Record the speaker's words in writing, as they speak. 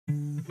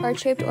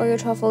Heart-shaped Oreo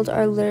truffles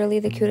are literally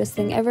the cutest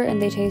thing ever,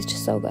 and they taste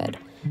so good.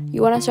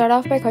 You want to start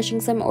off by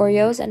crushing some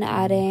Oreos and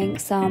adding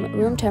some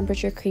room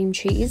temperature cream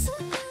cheese.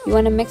 You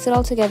want to mix it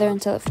all together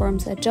until it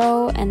forms a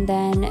dough, and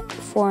then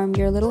form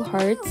your little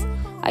hearts.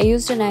 I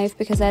used a knife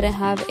because I didn't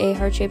have a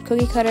heart-shaped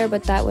cookie cutter,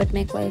 but that would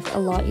make life a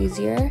lot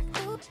easier.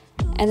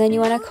 And then you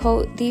want to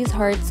coat these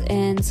hearts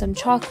in some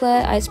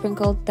chocolate. I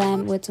sprinkled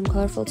them with some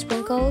colorful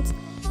sprinkles.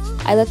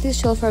 I let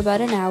these chill for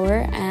about an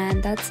hour,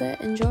 and that's it.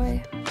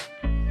 Enjoy!